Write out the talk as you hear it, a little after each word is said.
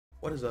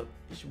What is up?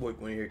 It's your boy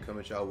Gwen here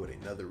coming at y'all with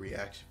another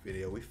reaction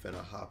video. We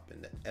finna hop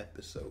into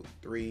episode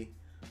 3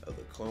 of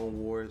the Clone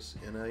Wars,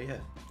 and yeah,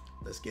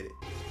 let's get it.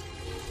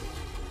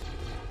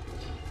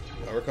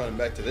 Oh, we're coming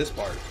back to this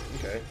part.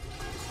 Okay.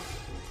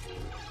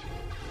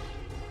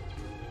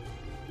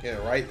 Yeah,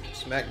 right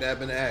smack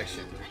dab into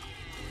action.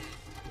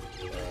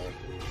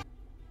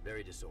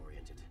 Very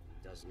disoriented.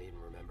 Doesn't even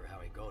remember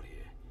how he got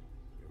here.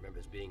 He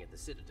remembers being at the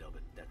Citadel,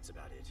 but that's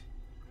about it.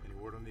 Any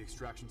word on the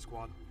extraction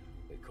squad?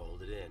 We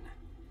called it in,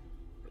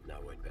 but now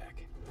we're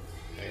back.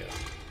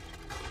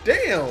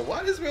 Damn,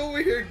 why is we over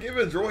here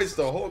giving droids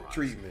the Hulk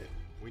treatment?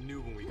 We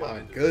knew when we got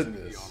into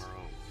goodness. this on our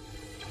own.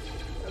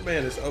 That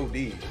man is OD.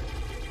 We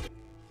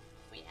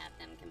have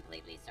them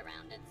completely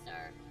surrounded,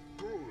 sir.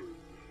 Good.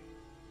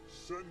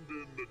 Send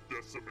in the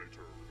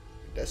Decimator.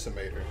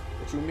 Decimator?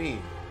 What you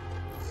mean?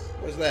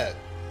 What's that?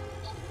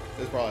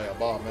 It's probably a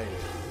bomb, ain't it?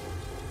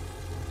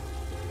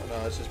 Oh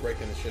no, it's just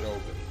breaking the shit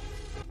open.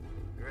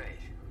 Great.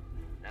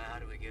 Now how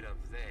do we get up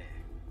there?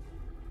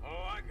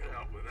 Oh, I can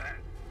help with that.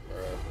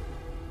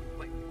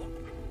 Wait, what?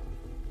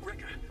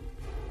 Ricker,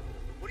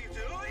 what are you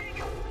doing?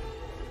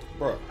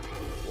 Bruh,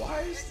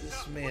 why is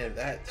this man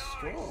that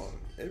strong?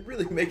 It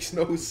really makes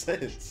no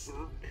sense.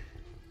 Are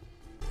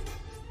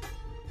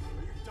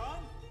you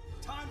done?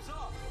 Time's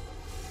up.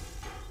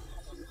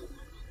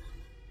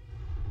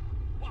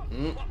 What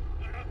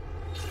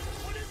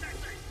is that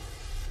thing?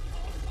 Oh,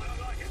 I don't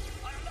like it.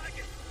 I don't like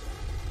it.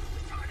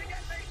 It's trying to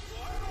get me.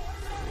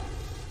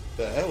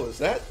 The hell is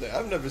that thing?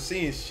 I've never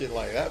seen shit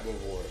like that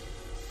before.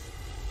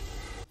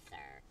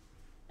 Sir,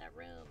 the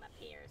room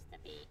appears to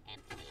be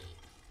empty.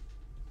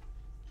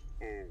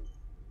 Oh,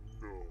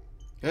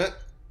 no. Huh?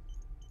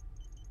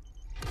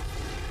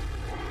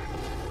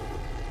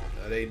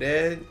 Are they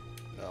dead?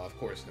 No, of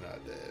course they're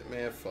not dead.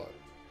 Man, fuck.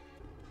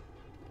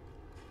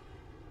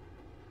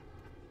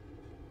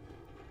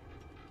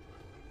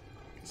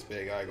 This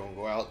big guy gonna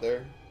go out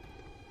there.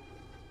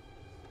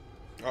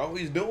 Oh,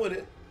 he's doing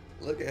it.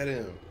 Look at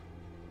him.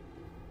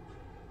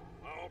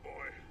 Oh,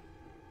 boy.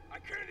 I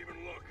can't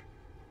even look.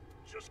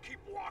 Just keep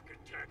walking,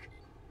 Tech.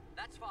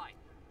 That's fine.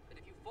 But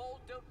if you fall,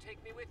 don't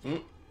take me with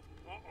you.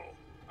 Uh-oh.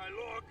 I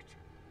looked.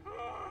 I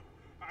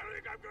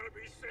think I'm gonna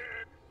be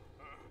sick.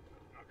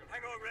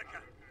 Hang on,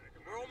 Ricker.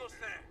 We're almost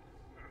there.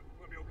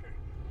 We'll be okay.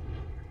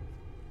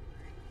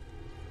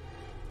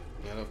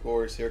 And of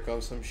course, here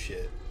comes some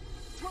shit.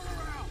 Turn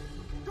around!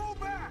 Go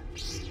back!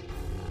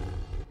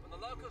 When the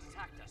locals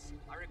attacked us,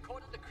 I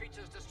recorded the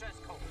creature's distress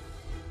call.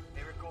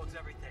 It records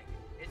everything.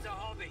 It's a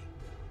hobby,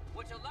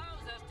 which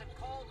allows us to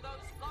call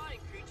those flying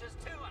creatures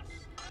to us.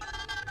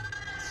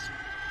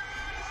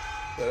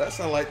 Yeah, that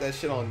sound like that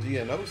shit on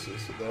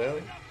Geonosis. What the hell?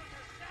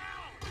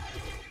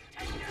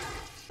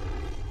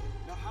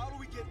 Now how do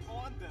we get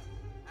on them?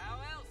 How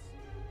else?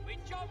 We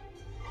jump.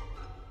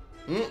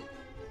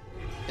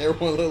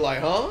 Everyone look like,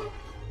 huh?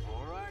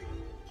 Alright,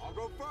 I'll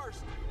go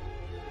first.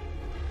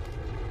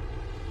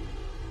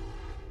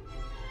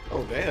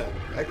 Oh damn,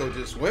 Echo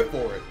just went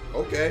for it.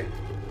 Okay.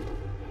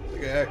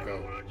 Look at Echo. I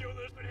want to do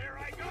this, but here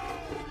I go.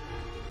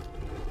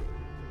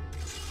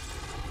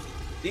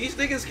 These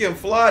niggas can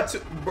fly to.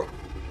 Bro.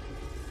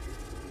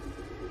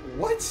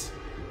 What?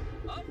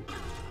 Up.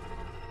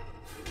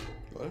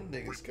 Well, them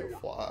niggas can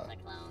fly. The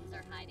clones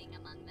are hiding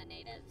among the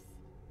natives.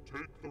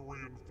 Take the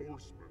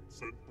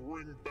reinforcements and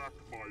bring back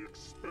my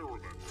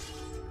experiments.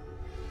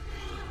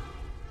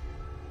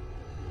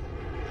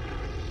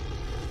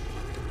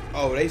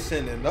 Oh, they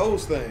sending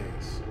those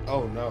things.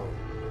 Oh no.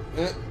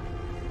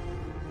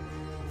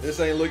 This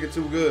ain't looking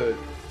too good.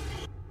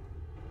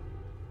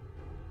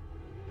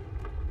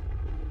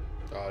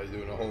 Oh, he's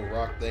doing the whole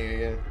rock thing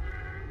again.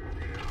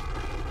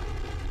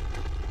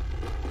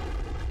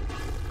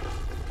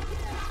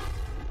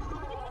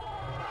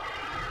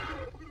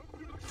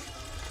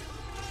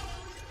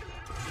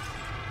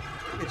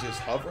 You can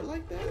just hover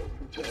like that?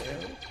 What the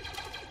hell?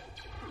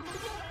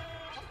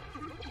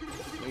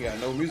 We got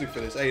no music for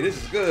this. Hey, this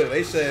is good.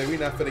 They said we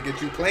not finna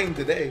get you claimed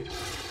today.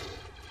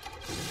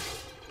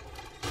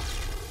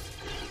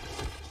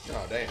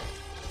 Oh, damn.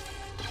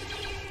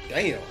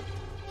 Damn.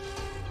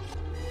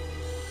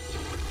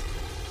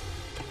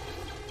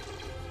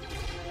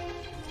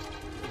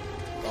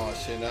 Oh,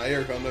 shit. Now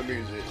here comes the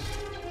music.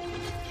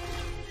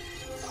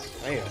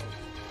 Damn.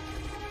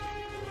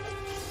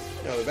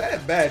 Yo, the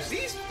Bad Batch,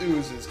 these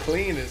dudes is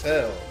clean as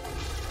hell.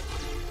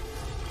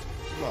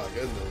 My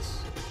goodness.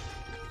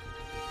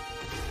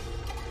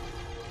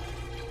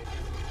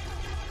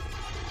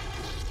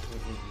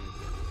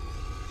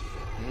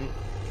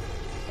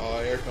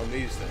 Oh, here come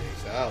these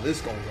things. How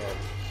this gonna go?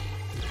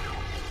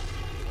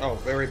 Oh,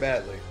 very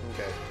badly.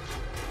 Okay.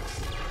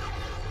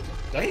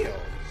 Damn.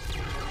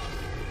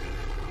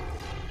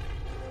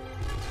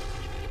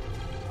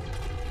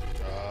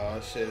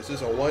 Oh shit, is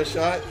this a one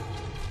shot?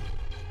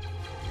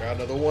 Got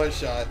another one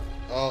shot.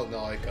 Oh no,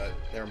 I cut.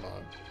 Never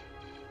mind.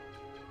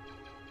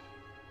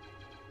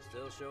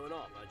 Still showing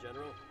off, huh,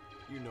 General?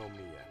 You know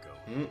me, Echo.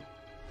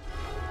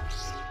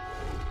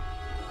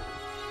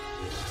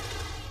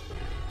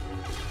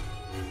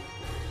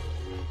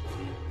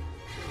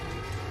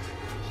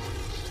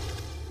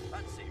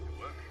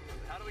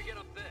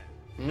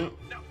 Hmm?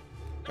 No.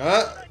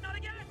 Huh? Not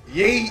again.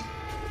 Yeet.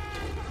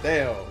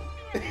 Damn.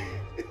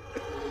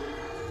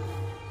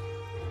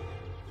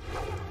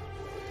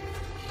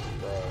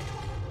 Bruh.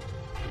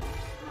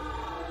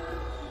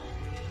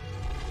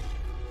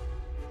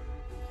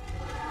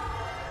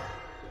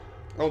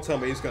 Don't tell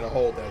me he's gonna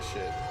hold that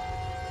shit.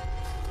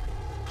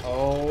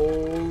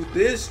 Oh,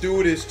 this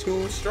dude is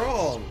too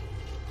strong.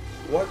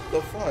 What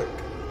the fuck?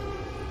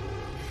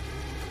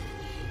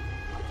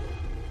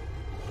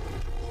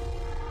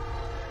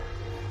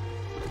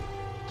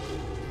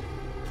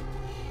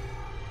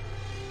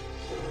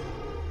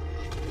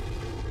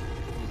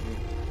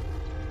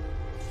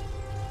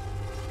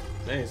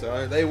 Dang,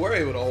 so they were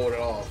able to hold it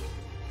off.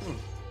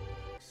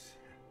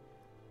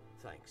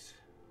 Thanks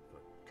for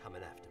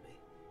coming after me.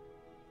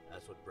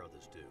 That's what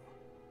brothers do.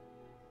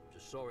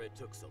 Just sorry it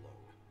took so long.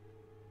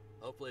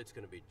 Hopefully it's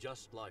gonna be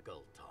just like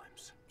old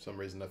times. For some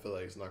reason I feel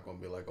like it's not gonna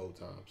be like old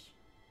times.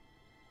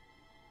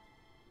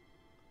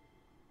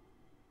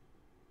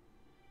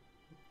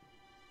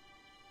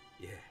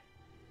 Yeah,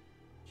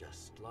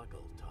 just like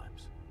old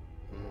times.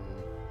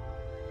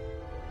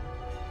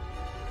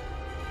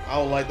 I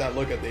don't like that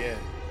look at the end.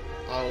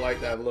 I don't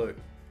like that look.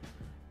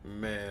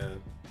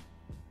 Man.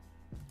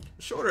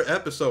 Shorter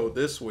episode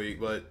this week,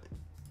 but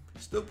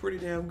still pretty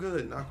damn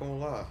good, not gonna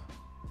lie.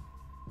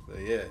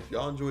 But yeah, if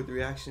y'all enjoyed the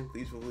reaction,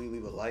 please feel free to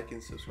leave a like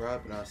and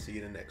subscribe, and I'll see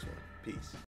you in the next one. Peace.